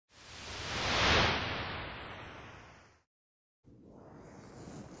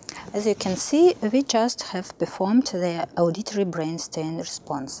As you can see, we just have performed the auditory brain stain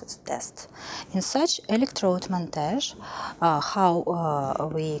responses test. In such electrode montage, how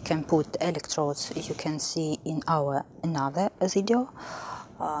we can put electrodes, you can see in our another video.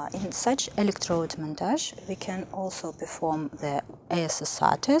 In such electrode montage, we can also perform the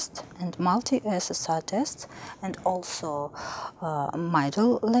ASSR test and multi-ASSR test, and also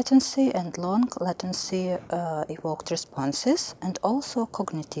middle latency and long latency evoked responses, and also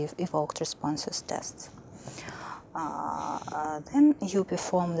cognitive evoked responses tests. Then you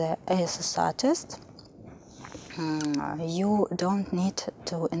perform the ASSR test. You don't need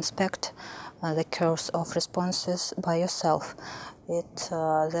to inspect the curves of responses by yourself.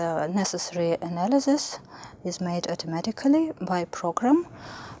 The necessary analysis is made automatically by program,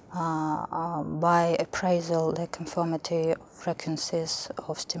 by appraisal the conformity of frequencies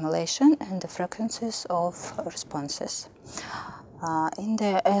of stimulation and the frequencies of responses. In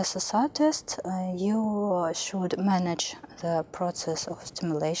the ASSR test, you should manage the process of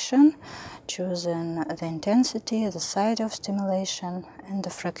stimulation, choosing the intensity, the site of stimulation, and the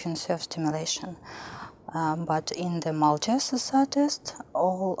frequency of stimulation. But in the multi-ASSR test,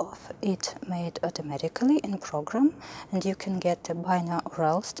 all of it made automatically in program, and you can get a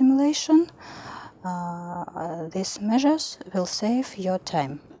binaural stimulation. These measures will save your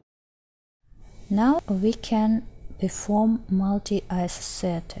time. Now we can perform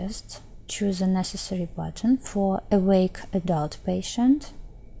multi-ASSR test. Choose the necessary button for awake adult patient.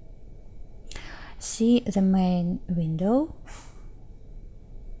 See the main window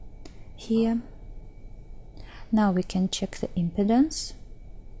here. Now we can check the impedance.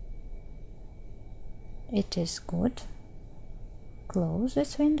 It is good. Close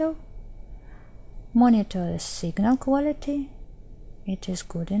this window. Monitor the signal quality. It is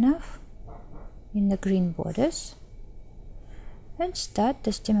good enough in the green borders. And start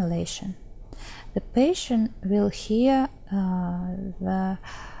the stimulation. The patient will hear the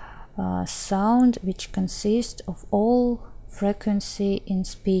sound which consists of all frequency in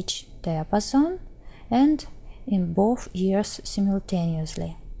speech diapason and in both ears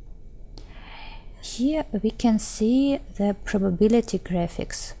simultaneously. Here we can see the probability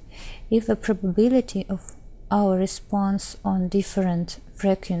graphics. If the probability of our response on different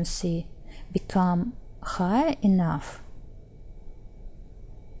frequency become high enough,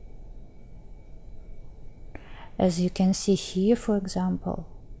 as you can see here, for example,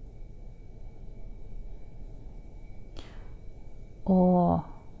 or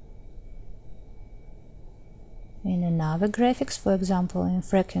in another graphics, for example, in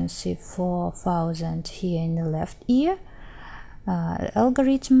frequency 4000 here in the left ear, the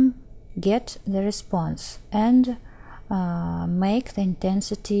algorithm get the response and make the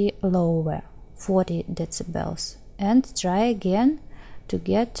intensity lower, 40 decibels, and try again to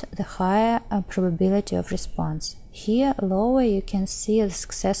get the higher probability of response. Here lower you can see the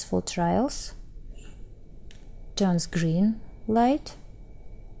successful trials, turns green light,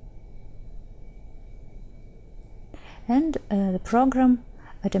 and the program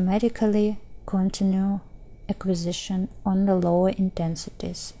automatically continue acquisition on the lower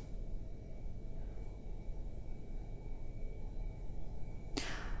intensities.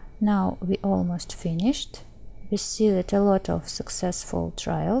 Now we almost finished. We see that a lot of successful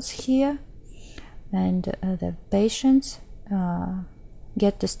trials here, and the patients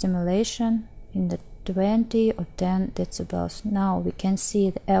get the stimulation in the 20 or 10 decibels. Now we can see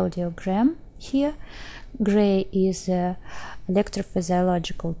the audiogram here. Gray is the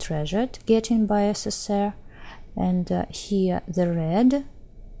electrophysiological threshold getting by SSR, and here the red,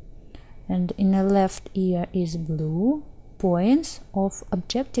 and in the left ear is blue points of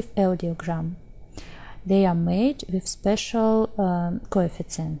objective audiogram. They are made with special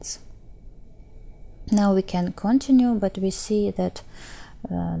coefficients. Now we can continue, but we see that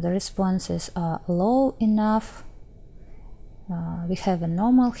the responses are low enough. We have a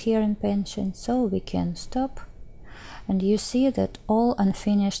normal hearing patient, so we can stop. And you see that all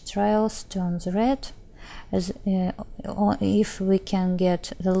unfinished trials turns red, as if we can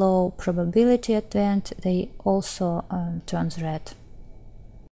get the low probability at the end, they also turns red.